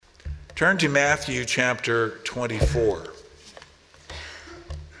Turn to Matthew chapter 24.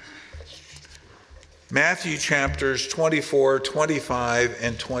 Matthew chapters 24, 25,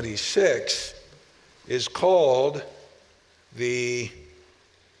 and 26 is called hang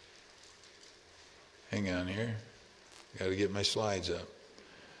on here, got to get my slides up.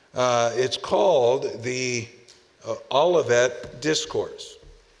 It's called the Olivet Discourse.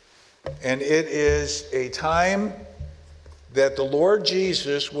 And it is a time that the Lord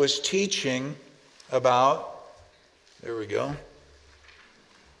Jesus was teaching about, there we go.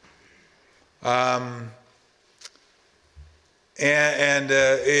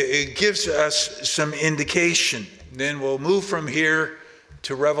 It gives us some indication. Then we'll move from here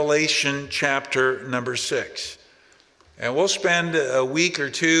to Revelation chapter number 6. And we'll spend a week or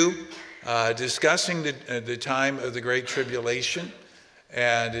two discussing the time of the Great Tribulation.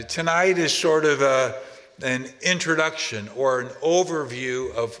 And tonight is sort of an introduction or an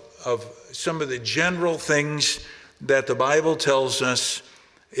overview of some of the general things that the Bible tells us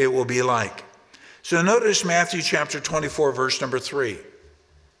it will be like. So notice Matthew chapter 24, verse number 3.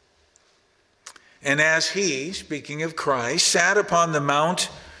 And as he, speaking of Christ, sat upon the Mount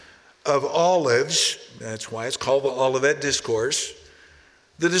of Olives, that's why it's called the Olivet Discourse,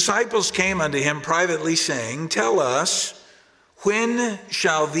 the disciples came unto him privately, saying, Tell us, when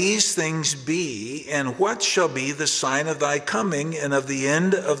shall these things be, and what shall be the sign of thy coming and of the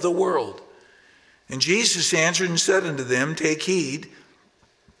end of the world? And Jesus answered and said unto them, Take heed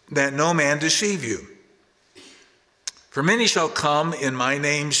that no man deceive you. For many shall come in my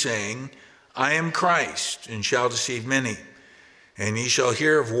name, saying, I am Christ, and shall deceive many. And ye shall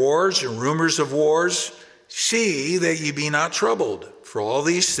hear of wars and rumors of wars. See that ye be not troubled, for all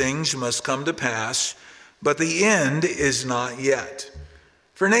these things must come to pass, but the end is not yet.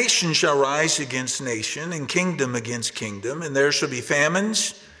 For nation shall rise against nation, and kingdom against kingdom, and there shall be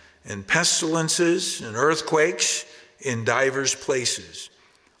famines, and pestilences, and earthquakes in divers places.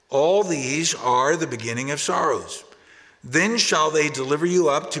 All these are the beginning of sorrows. Then shall they deliver you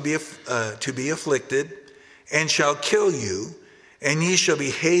up to be afflicted, and shall kill you, and ye shall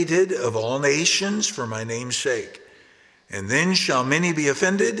be hated of all nations for my name's sake. And then shall many be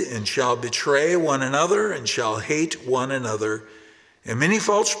offended, and shall betray one another, and shall hate one another. And many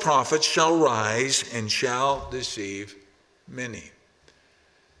false prophets shall rise, and shall deceive many.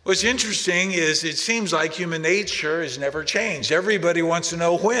 What's interesting is it seems like human nature has never changed. Everybody wants to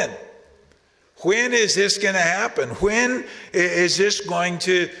know when. When is this going to happen? When is this going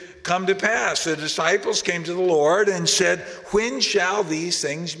to come to pass? The disciples came to the Lord and said, When shall these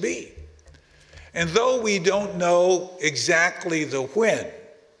things be? And though we don't know exactly the when,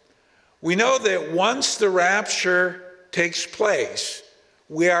 we know that once the rapture takes place,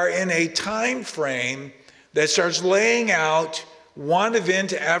 we are in a time frame that starts laying out one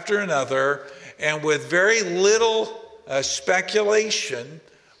event after another, and with very little speculation,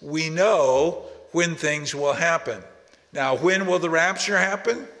 we know when things will happen. Now, when will the rapture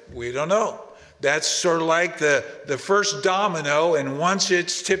happen? We don't know. That's sort of like the first domino, and once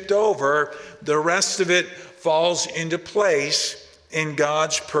it's tipped over, the rest of it falls into place in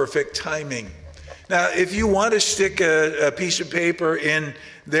God's perfect timing. Now, if you want to stick a piece of paper in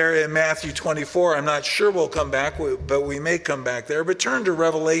there in Matthew 24, I'm not sure we'll come back, but we may come back there. But turn to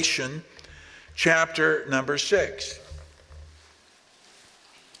Revelation chapter number 6.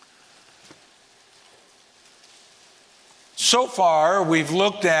 So far, we've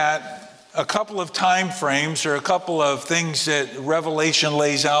looked at a couple of time frames or a couple of things that Revelation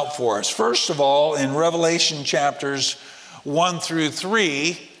lays out for us. First of all, in Revelation chapters 1 through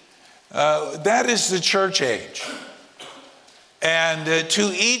 3, that is the church age. And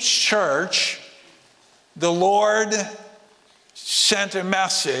to each church, the Lord sent a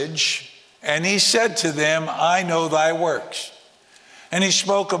message, and he said to them, I know thy works. And he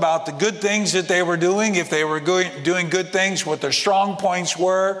spoke about the good things that they were doing, if they were doing good things, what their strong points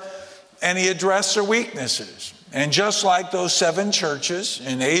were, and he addressed their weaknesses. And just like those 7 churches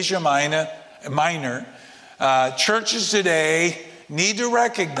in Asia Minor, churches today need to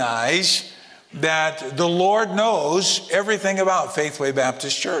recognize that the Lord knows everything about Faithway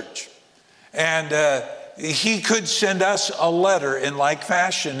Baptist Church. And he could send us a letter in like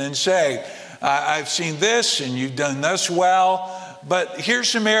fashion and say, I've seen this and you've done this well, but here's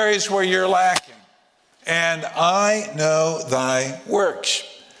some areas where you're lacking. And I know thy works.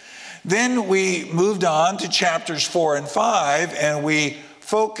 Then we moved on to chapters 4 and 5, and we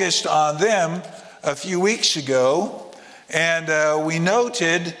focused on them a few weeks ago, and we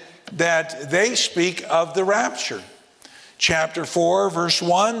noted that they speak of the rapture. Chapter 4, verse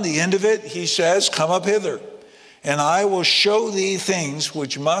 1, the end of it, he says, Come up hither. and I will show thee things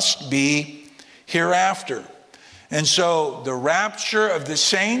which must be hereafter. And so the rapture of the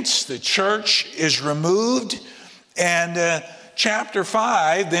saints, the church, is removed. And chapter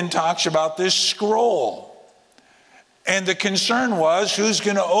 5 then talks about this scroll. And the concern was, who's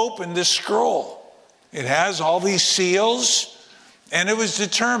going to open this scroll? It has all these seals. And it was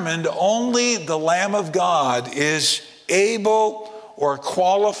determined only the Lamb of God is able or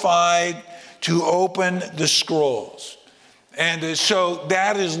qualified to open the scrolls. And so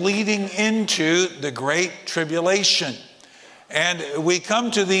that is leading into the Great Tribulation. And we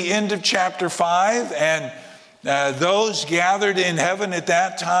come to the end of chapter 5, and those gathered in heaven at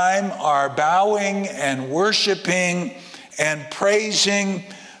that time are bowing and worshiping and praising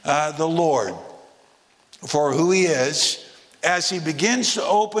the Lord for who he is, as he begins to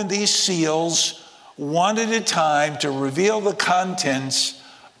open these seals one at a time to reveal the contents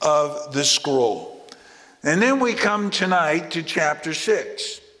of the scroll. And then we come tonight to chapter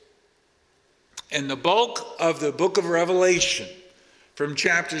 6. And the bulk of the book of Revelation, from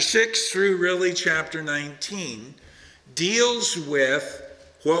chapter 6 through really chapter 19, deals with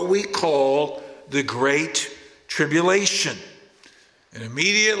what we call the Great Tribulation. And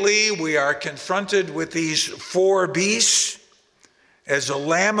immediately we are confronted with these four beasts as the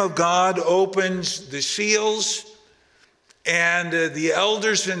Lamb of God opens the seals, and the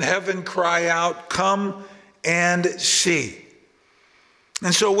elders in heaven cry out, "Come and see."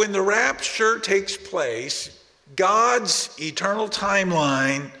 And so when the rapture takes place, God's eternal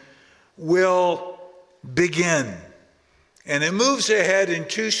timeline will begin. And it moves ahead in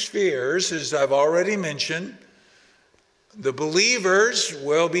two spheres, as I've already mentioned. The believers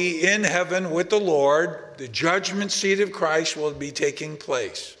will be in heaven with the Lord. The judgment seat of Christ will be taking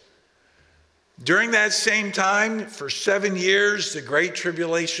place. During that same time, for 7 years, the Great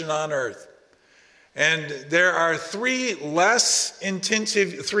Tribulation on earth. And there are 3.5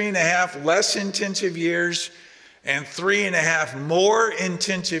 less intensive years, and 3.5 more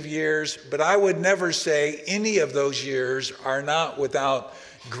intensive years. But I would never say any of those years are not without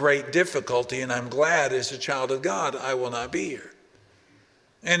great difficulty, and I'm glad as a child of God I will not be here.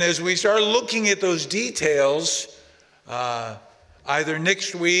 And as we start looking at those details, either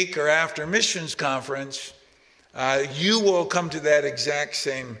next week or after missions conference, you will come to that exact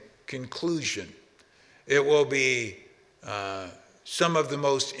same conclusion. It will be some of the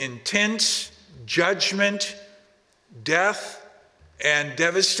most intense judgment, death, and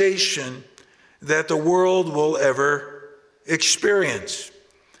devastation that the world will ever experience.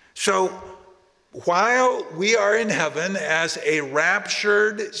 So while we are in heaven as a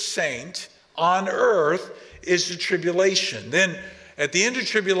raptured saint, on earth is the tribulation. Then at the end of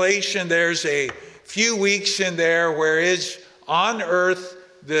tribulation, there's a few weeks in there where is on earth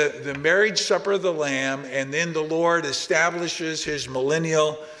the marriage supper of the Lamb, and then the Lord establishes his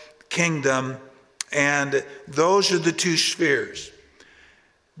millennial kingdom, and those are the two spheres.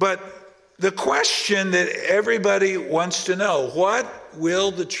 But the question that everybody wants to know, what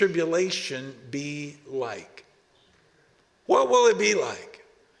will the tribulation be like? What will it be like?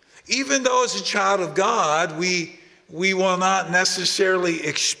 Even though as a child of God, we will not necessarily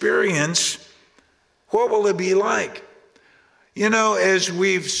experience what will it be like. You know, as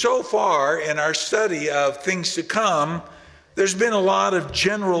we've so far in our study of things to come, there's been a lot of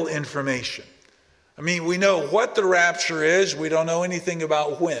general information. I mean, we know what the rapture is. We don't know anything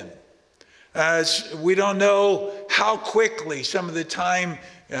about when. We don't know how quickly some of the time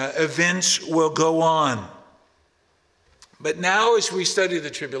events will go on. But now as we study the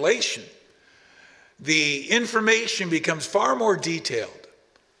tribulation, the information becomes far more detailed,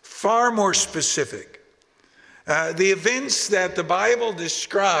 far more specific. The events that the Bible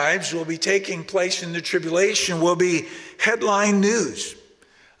describes will be taking place in the tribulation will be headline news.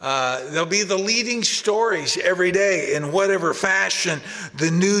 They'll be the leading stories every day in whatever fashion the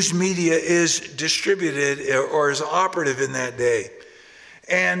news media is distributed or is operative in that day.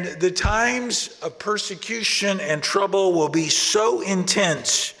 And the times of persecution and trouble will be so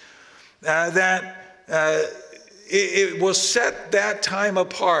intense that it will set that time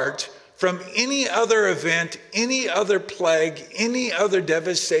apart from any other event, any other plague, any other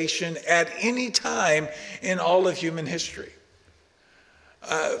devastation at any time in all of human history.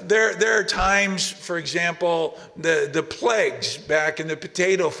 There are times, for example, the plagues back in the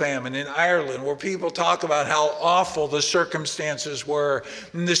potato famine in Ireland, where people talk about how awful the circumstances were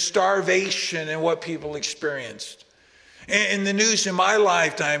and the starvation and what people experienced. In the news in my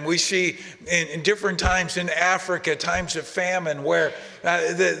lifetime, we see in different times in Africa, times of famine, where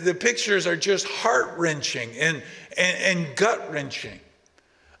the pictures are just heart-wrenching and gut-wrenching.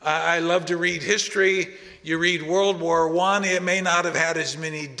 I love to read history. You read World War I, it may not have had as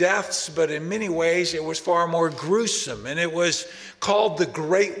many deaths, but in many ways it was far more gruesome, and it was called the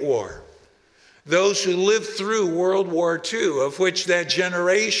Great War. Those who lived through World War II, of which that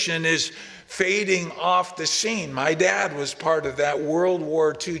generation is fading off the scene. My dad was part of that World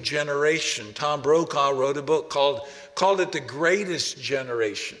War II generation. Tom Brokaw wrote a book called it The Greatest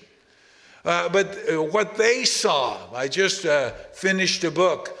Generation. But what they saw, I just finished a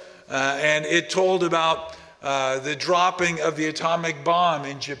book, and it told about the dropping of the atomic bomb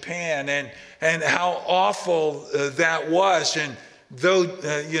in Japan and how awful that was, and though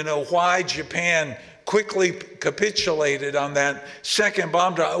why Japan quickly capitulated on that second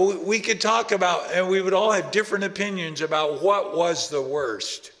bomb drop. We could talk about, and we would all have different opinions about what was the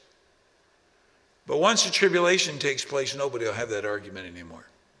worst. But once the tribulation takes place, nobody will have that argument anymore.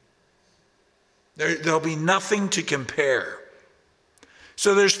 There'll be nothing to compare.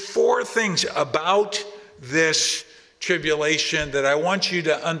 So there's 4 things about this tribulation that I want you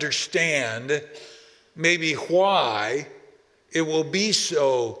to understand, maybe why it will be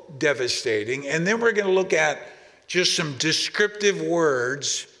so devastating. And then we're going to look at just some descriptive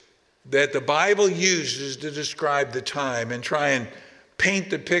words that the Bible uses to describe the time and try and paint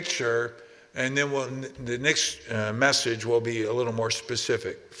the picture. And then the next message will be a little more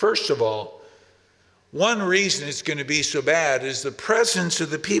specific. First of all, one reason it's going to be so bad is the presence of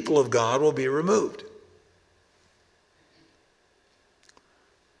the people of God will be removed.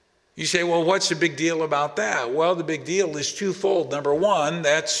 You say, well, what's the big deal about that? Well, the big deal is twofold. Number one,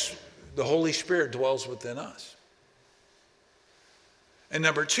 that's the Holy Spirit dwells within us. And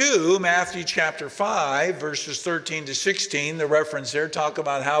number two, Matthew chapter 5, verses 13 to 16, the reference there, talk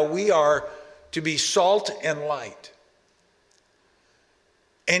about how we are to be salt and light.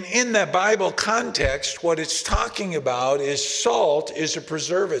 And in that Bible context, what it's talking about is salt is a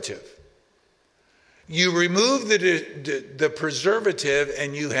preservative. You remove the preservative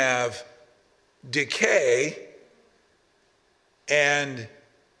and you have decay and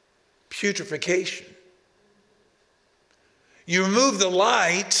putrefaction. You remove the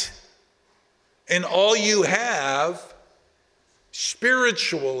light and all you have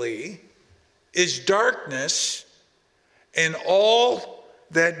spiritually is darkness, and all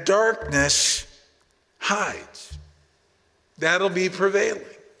that darkness hides. That'll be prevailing.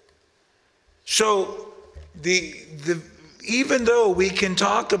 So even though we can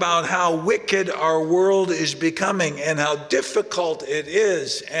talk about how wicked our world is becoming and how difficult it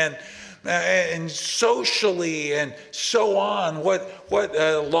is, and socially and so on, what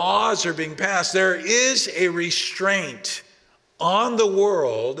laws are being passed, there is a restraint on the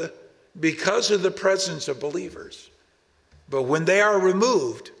world because of the presence of believers. But when they are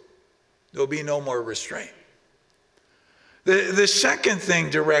removed, there'll be no more restraint. The second thing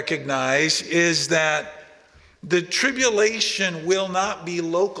to recognize is that the tribulation will not be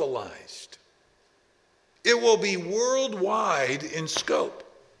localized. It will be worldwide in scope.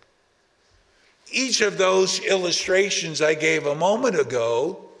 Each of those illustrations I gave a moment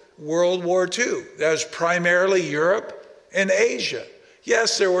ago, World War II, that was primarily Europe and Asia.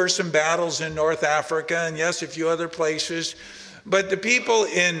 Yes, there were some battles in North Africa, and yes, a few other places. But the people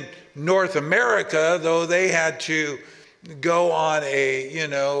in North America, though they had to go on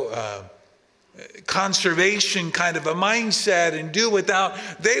a, conservation kind of a mindset and do without,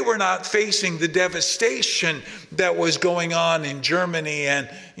 they were not facing the devastation that was going on in Germany and,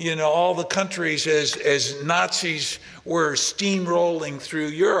 all the countries as Nazis were steamrolling through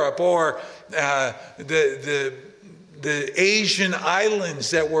Europe, or the Asian islands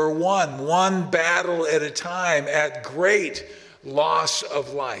that were one battle at a time at great loss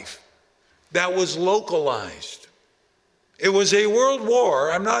of life. That was localized. It was a world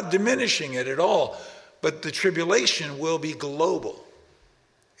war. I'm not diminishing it at all, but the tribulation will be global.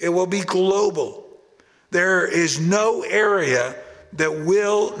 It will be global. There is no area that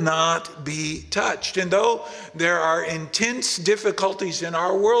will not be touched. And though there are intense difficulties in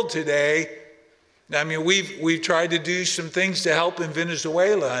our world today, I mean, we've tried to do some things to help in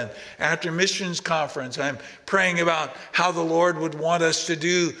Venezuela, and after missions conference, I'm praying about how the Lord would want us to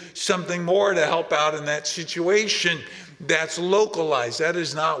do something more to help out in that situation. That's localized. That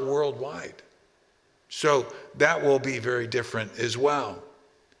is not worldwide. So that will be very different as well.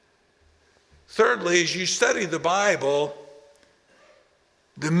 Thirdly, as you study the Bible,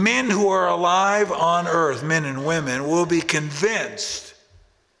 the men who are alive on earth, men and women, will be convinced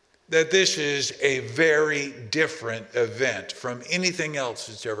that this is a very different event from anything else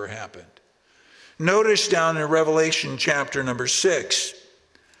that's ever happened. Notice down in Revelation chapter number 6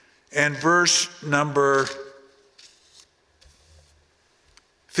 and verse number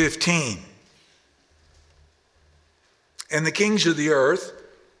 15. And the kings of the earth,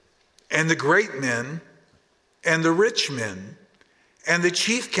 and the great men, and the rich men, and the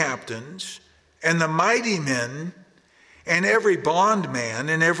chief captains, and the mighty men, and every bondman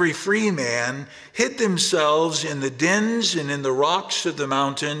and every free man hid themselves in the dens and in the rocks of the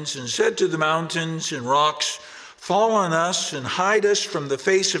mountains, and said to the mountains and rocks, Fall on us and hide us from the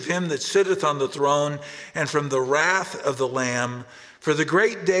face of him that sitteth on the throne and from the wrath of the Lamb. For the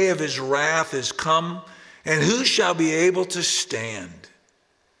great day of his wrath is come, and who shall be able to stand?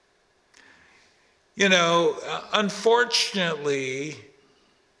 You know, unfortunately,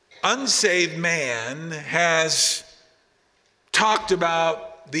 unsaved man has talked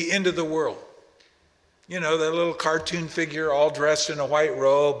about the end of the world. You know, that little cartoon figure all dressed in a white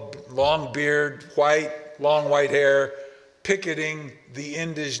robe, long beard, long white hair, picketing, the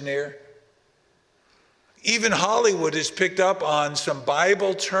end is near. Even Hollywood has picked up on some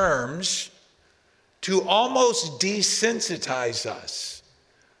Bible terms to almost desensitize us,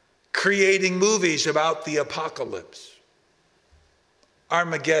 creating movies about the apocalypse,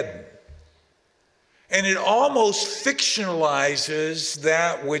 Armageddon. And it almost fictionalizes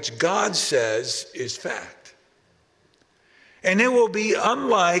that which God says is fact. And it will be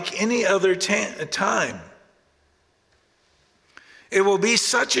unlike any other time. It will be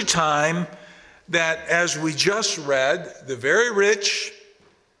such a time that, as we just read, the very rich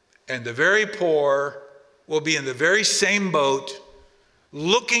and the very poor will be in the very same boat,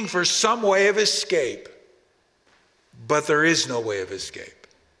 looking for some way of escape. But there is no way of escape.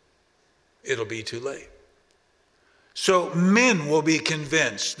 It'll be too late. So men will be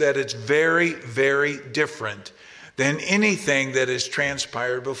convinced that it's very, very different than anything that has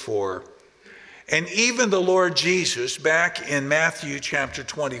transpired before. And even the Lord Jesus, back in Matthew chapter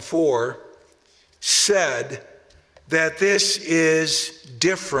 24, said that this is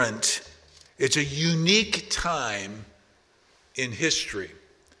different. It's a unique time in history.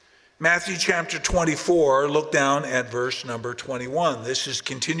 Matthew chapter 24, look down at verse number 21. This is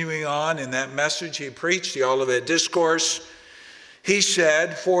continuing on in that message he preached, the Olivet Discourse. He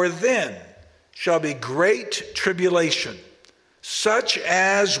said, For then shall be great tribulation, such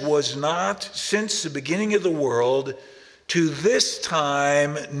as was not since the beginning of the world, to this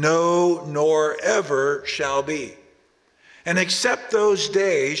time, no, nor ever shall be. And except those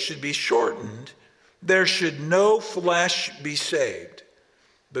days should be shortened, there should no flesh be saved.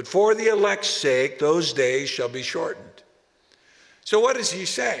 But for the elect's sake, those days shall be shortened. So what is he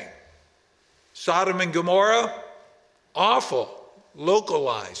saying? Sodom and Gomorrah, awful,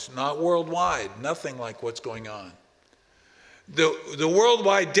 localized, not worldwide, nothing like what's going on. The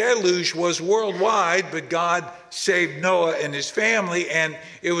worldwide deluge was worldwide, but God saved Noah and his family, and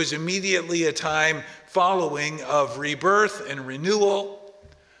it was immediately a time following of rebirth and renewal.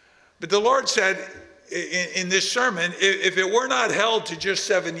 But the Lord said in this sermon, if it were not held to just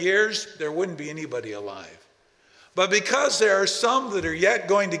 7 years, there wouldn't be anybody alive. But because there are some that are yet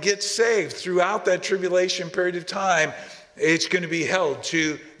going to get saved throughout that tribulation period of time, it's going to be held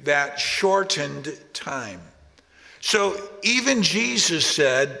to that shortened time. So even Jesus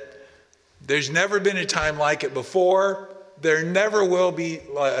said, there's never been a time like it before. There never will be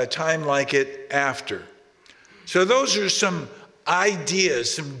a time like it after. So those are some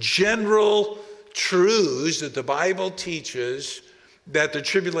ideas, some general truths that the Bible teaches that the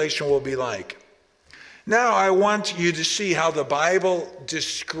tribulation will be like. Now I want you to see how the Bible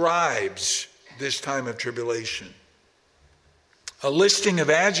describes this time of tribulation. A listing of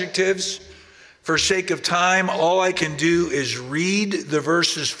adjectives. For sake of time, all I can do is read the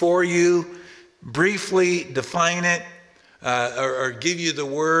verses for you, briefly define it, or give you the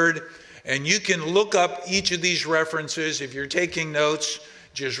word. And you can look up each of these references. If you're taking notes,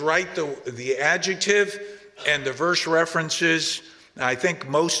 just write the adjective and the verse references. I think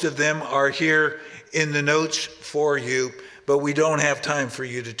most of them are here in the notes for you, but we don't have time for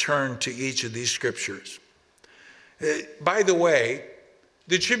you to turn to each of these scriptures. By the way,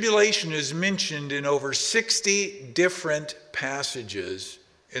 the tribulation is mentioned in over 60 different passages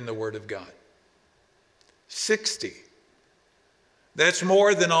in the Word of God. 60. That's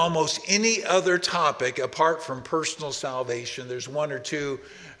more than almost any other topic apart from personal salvation. There's one or two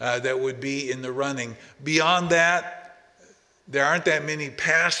that would be in the running. Beyond that, there aren't that many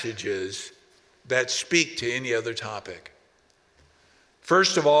passages that speak to any other topic.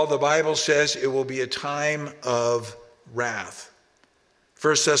 First of all, the Bible says it will be a time of wrath.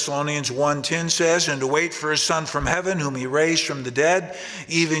 1 Thessalonians 1:10 says, And to wait for a Son from heaven, whom he raised from the dead,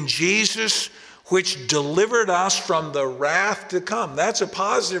 even Jesus, which delivered us from the wrath to come. That's a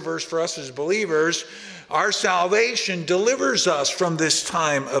positive verse for us as believers. Our salvation delivers us from this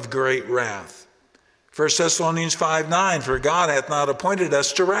time of great wrath. 1 Thessalonians 5:9, for God hath not appointed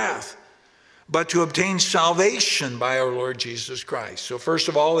us to wrath, but to obtain salvation by our Lord Jesus Christ. So first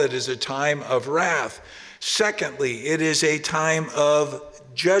of all, it is a time of wrath. Secondly, it is a time of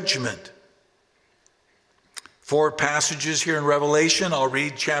judgment. 4 passages here in Revelation. I'll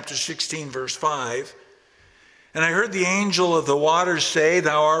read chapter 16, verse 5. And I heard the angel of the waters say,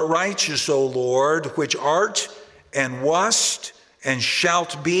 Thou art righteous, O Lord, which art and wast and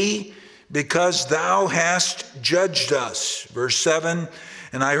shalt be, because thou hast judged us. Verse 7,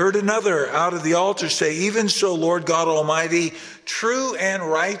 and I heard another out of the altar say, Even so, Lord God Almighty, true and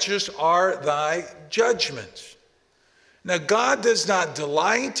righteous are thy judgments. Now, God does not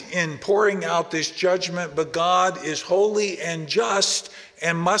delight in pouring out this judgment, but God is holy and just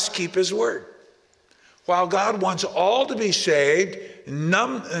and must keep his word. While God wants all to be saved,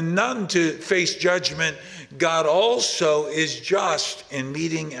 none to face judgment, God also is just in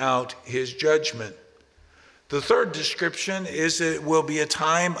meting out his judgment. The third description is that it will be a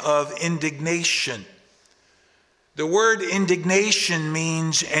time of indignation. The word indignation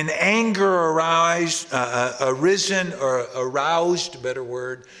means an anger arisen or aroused, better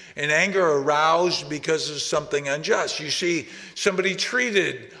word, an anger aroused because of something unjust. You see somebody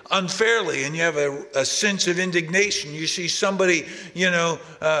treated unfairly and you have a sense of indignation. You see somebody,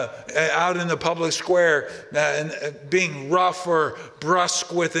 out in the public square being rough or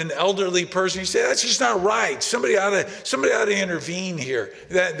brusque with an elderly person. You say, that's just not right. Somebody ought to intervene here.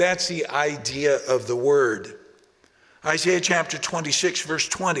 That's the idea of the word. Isaiah chapter 26, verse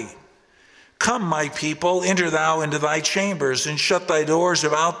 20. Come, my people, enter thou into thy chambers, and shut thy doors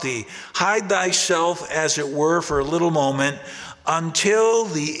about thee. Hide thyself, as it were, for a little moment, until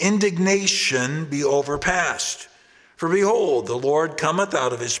the indignation be overpast. For behold, the Lord cometh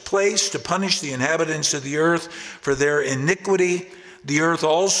out of his place to punish the inhabitants of the earth for their iniquity. The earth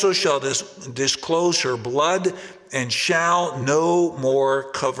also shall disclose her blood, and shall no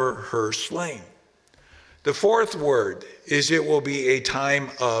more cover her slain. The fourth word is it will be a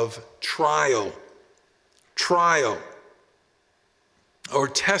time of trial or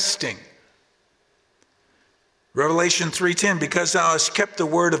testing. Revelation 3:10, because thou hast kept the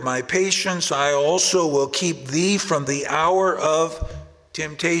word of my patience, I also will keep thee from the hour of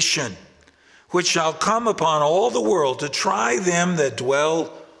temptation, which shall come upon all the world to try them that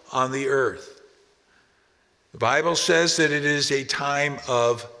dwell on the earth. The Bible says that it is a time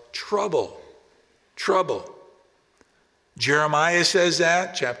of trouble. Jeremiah says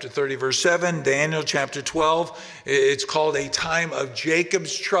that, chapter 30, verse 7. Daniel chapter 12, it's called a time of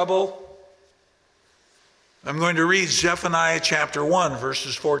Jacob's trouble. I'm going to read Zephaniah chapter 1,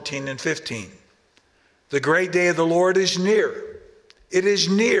 verses 14 and 15. The great day of the Lord is near. It is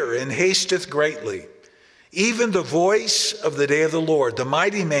near and hasteth greatly. Even the voice of the day of the Lord. The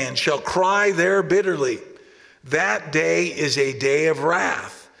mighty man shall cry there bitterly. That day is a day of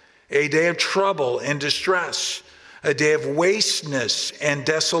wrath, a day of trouble and distress, a day of wasteness and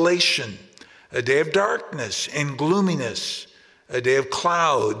desolation, a day of darkness and gloominess, a day of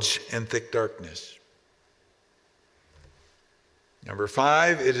clouds and thick darkness. Number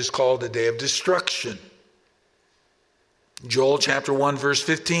 5, it is called a day of destruction. Joel chapter 1, verse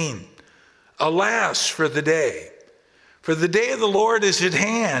 15. Alas for the day of the Lord is at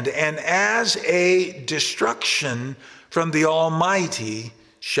hand, and as a destruction from the Almighty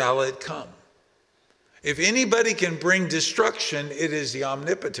shall it come. If anybody can bring destruction, it is the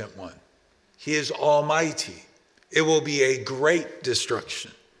omnipotent one. He is almighty. It will be a great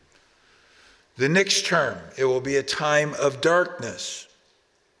destruction. The next term, it will be a time of darkness.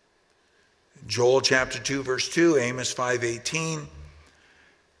 Joel chapter 2, verse 2, Amos 5:18,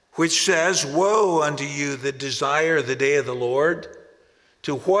 which says, Woe unto you that desire the day of the Lord.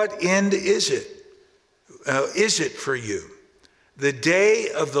 To what end is it? Is it for you? The day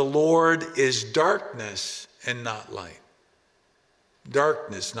of the Lord is darkness and not light.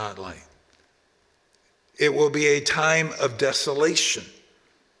 Darkness, not light. It will be a time of desolation.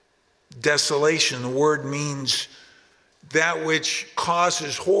 Desolation, the word means that which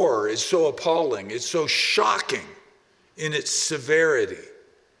causes horror. It's so appalling. It's so shocking in its severity.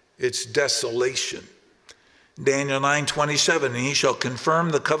 It's desolation. Daniel 9:27, and he shall confirm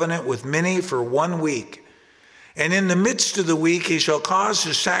the covenant with many for 1 week. And in the midst of the week he shall cause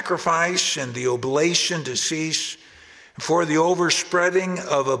the sacrifice and the oblation to cease. For the overspreading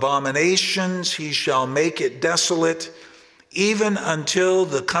of abominations he shall make it desolate, even until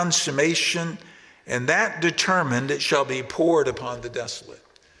the consummation, and that determined it shall be poured upon the desolate.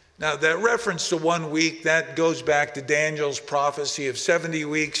 Now that reference to 1 week, that goes back to Daniel's prophecy of 70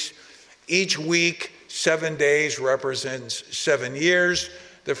 weeks. Each week 7 days represents 7 years.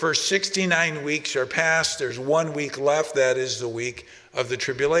 The first 69 weeks are past. There's 1 week left. That is the week of the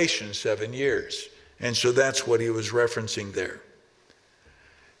tribulation, 7 years. And so that's what he was referencing there.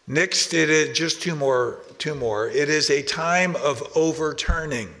 Next, it is just two more. It is a time of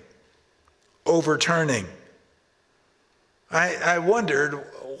overturning. Overturning. I wondered,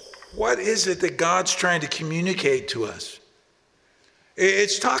 what is it that God's trying to communicate to us?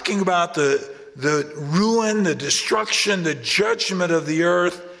 It's talking about the ruin, the destruction, the judgment of the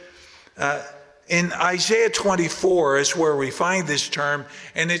earth. In Isaiah 24 is where we find this term,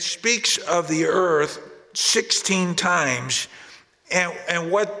 and it speaks of the earth 16 times.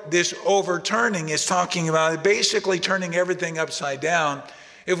 And what this overturning is talking about, basically turning everything upside down.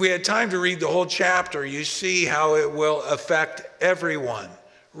 If we had time to read the whole chapter, you see how it will affect everyone.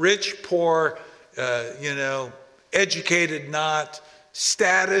 Rich, poor, educated, not,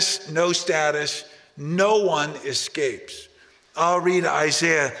 status, no one escapes. I'll read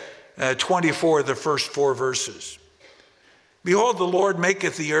Isaiah 24, the first 4 verses. Behold, the Lord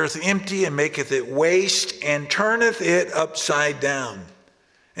maketh the earth empty, and maketh it waste, and turneth it upside down,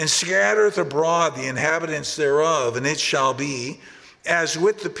 and scattereth abroad the inhabitants thereof. And it shall be, as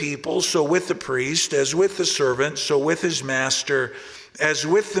with the people, so with the priest, as with the servant, so with his master, as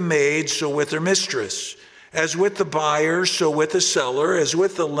with the maid, so with her mistress, as with the buyer, so with the seller, as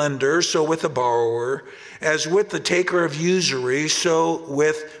with the lender, so with the borrower, as with the taker of usury, so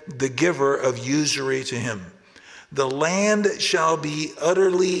with the giver of usury to him. The land shall be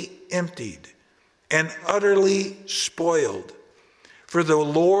utterly emptied and utterly spoiled. For the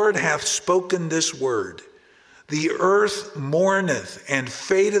Lord hath spoken this word. The earth mourneth and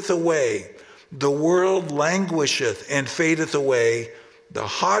fadeth away. The world languisheth and fadeth away. The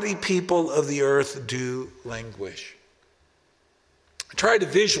haughty people of the earth do languish. I tried to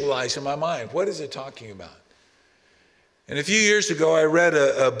visualize in my mind, what is it talking about? And a few years ago, I read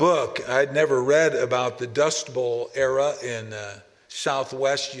a book. I'd never read about the Dust Bowl era in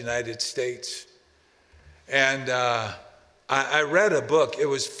Southwest United States. And I read a book. It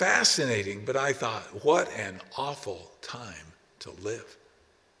was fascinating, but I thought, what an awful time to live.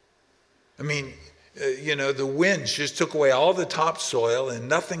 I mean, the winds just took away all the topsoil and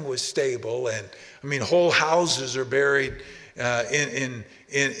nothing was stable. And I mean, whole houses are buried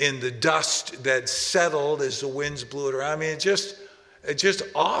in the dust that settled as the winds blew it around. I mean, it's just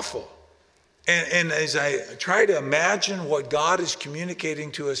awful. And as I try to imagine what God is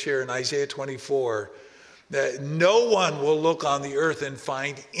communicating to us here in Isaiah 24, that no one will look on the earth and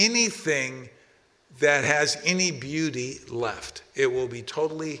find anything that has any beauty left. It will be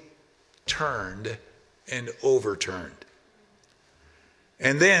totally turned and overturned.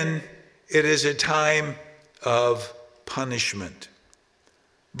 And then it is a time of punishment.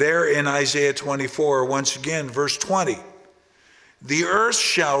 There in Isaiah 24, once again, verse 20, the earth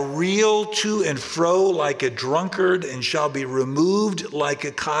shall reel to and fro like a drunkard, and shall be removed like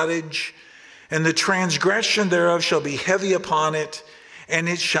a cottage, and the transgression thereof shall be heavy upon it, and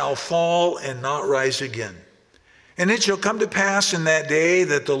it shall fall and not rise again. And it shall come to pass in that day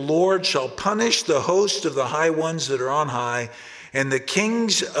that the Lord shall punish the host of the high ones that are on high, and the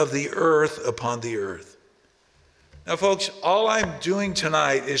kings of the earth upon the earth. Now, folks, all I'm doing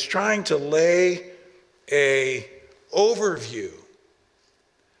tonight is trying to lay an overview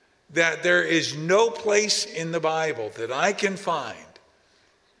that there is no place in the Bible that I can find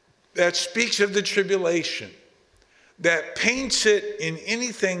that speaks of the tribulation, that paints it in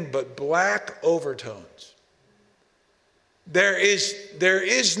anything but black overtones. There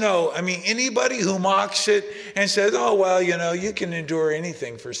is no, anybody who mocks it and says, oh, well, you can endure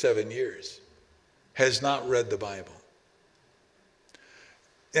anything for 7 years, has not read the Bible.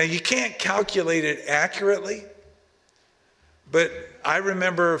 Now, you can't calculate it accurately, but I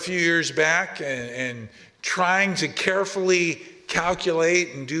remember a few years back and trying to carefully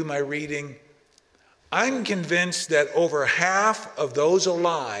calculate and do my reading. I'm convinced that over half of those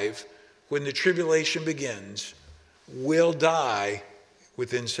alive when the tribulation begins will die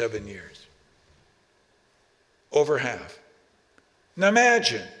within 7 years. Over half. Now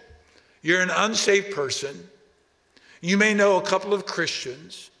imagine, you're an unsaved person. You may know a couple of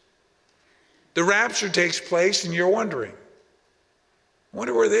Christians. The rapture takes place and you're wondering, I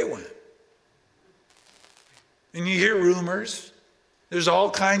wonder where they went. And you hear rumors. There's all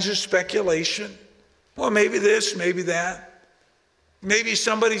kinds of speculation. Well, maybe this, maybe that. Maybe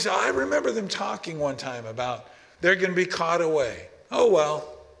somebody's, I remember them talking one time about they're going to be caught away. Oh, well.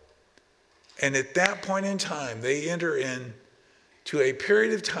 And at that point in time, they enter into a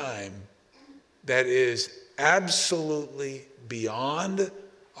period of time that is absolutely beyond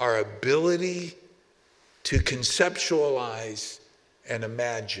our ability to conceptualize and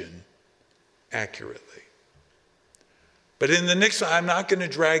imagine accurately. But in the next, I'm not going to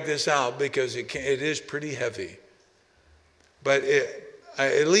drag this out because it is pretty heavy. But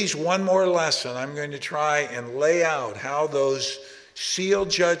at least one more lesson, I'm going to try and lay out how those seal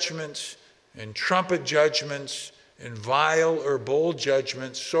judgments and trumpet judgments and vial or bowl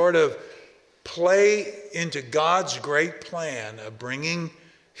judgments sort of play into God's great plan of bringing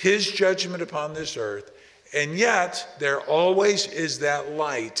his judgment upon this earth. And yet, there always is that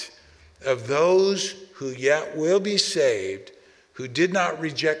light of those who yet will be saved, who did not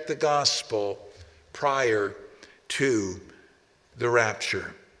reject the gospel prior to the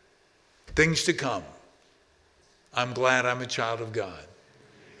rapture. Things to come. I'm glad I'm a child of God.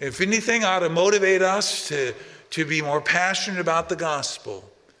 If anything ought to motivate us to be more passionate about the gospel,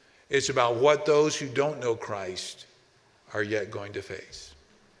 it's about what those who don't know Christ are yet going to face.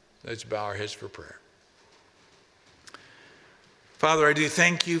 Let's bow our heads for prayer. Father, I do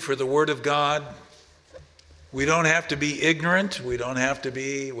thank you for the word of God. We don't have to be ignorant. We don't have to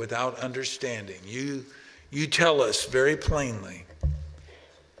be without understanding. You tell us very plainly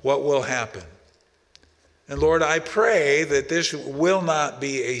what will happen. And Lord, I pray that this will not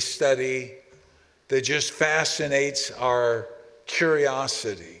be a study that just fascinates our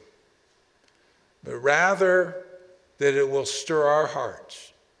curiosity, but rather that it will stir our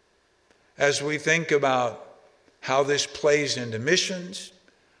hearts as we think about how this plays into missions,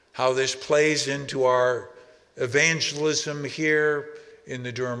 how this plays into our evangelism here in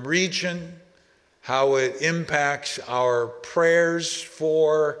the Durham region, how it impacts our prayers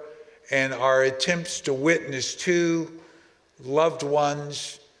for and our attempts to witness to loved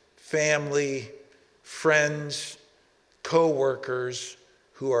ones, family, friends, co-workers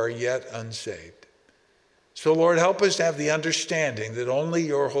who are yet unsaved. So Lord, help us to have the understanding that only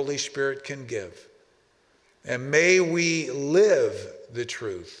your Holy Spirit can give. And may we live the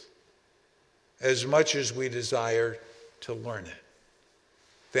truth as much as we desire to learn it.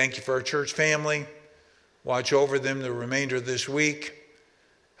 Thank you for our church family. Watch over them the remainder of this week.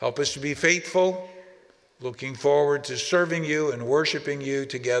 Help us to be faithful, looking forward to serving you and worshiping you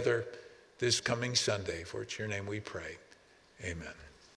together this coming Sunday. For it's your name we pray. Amen.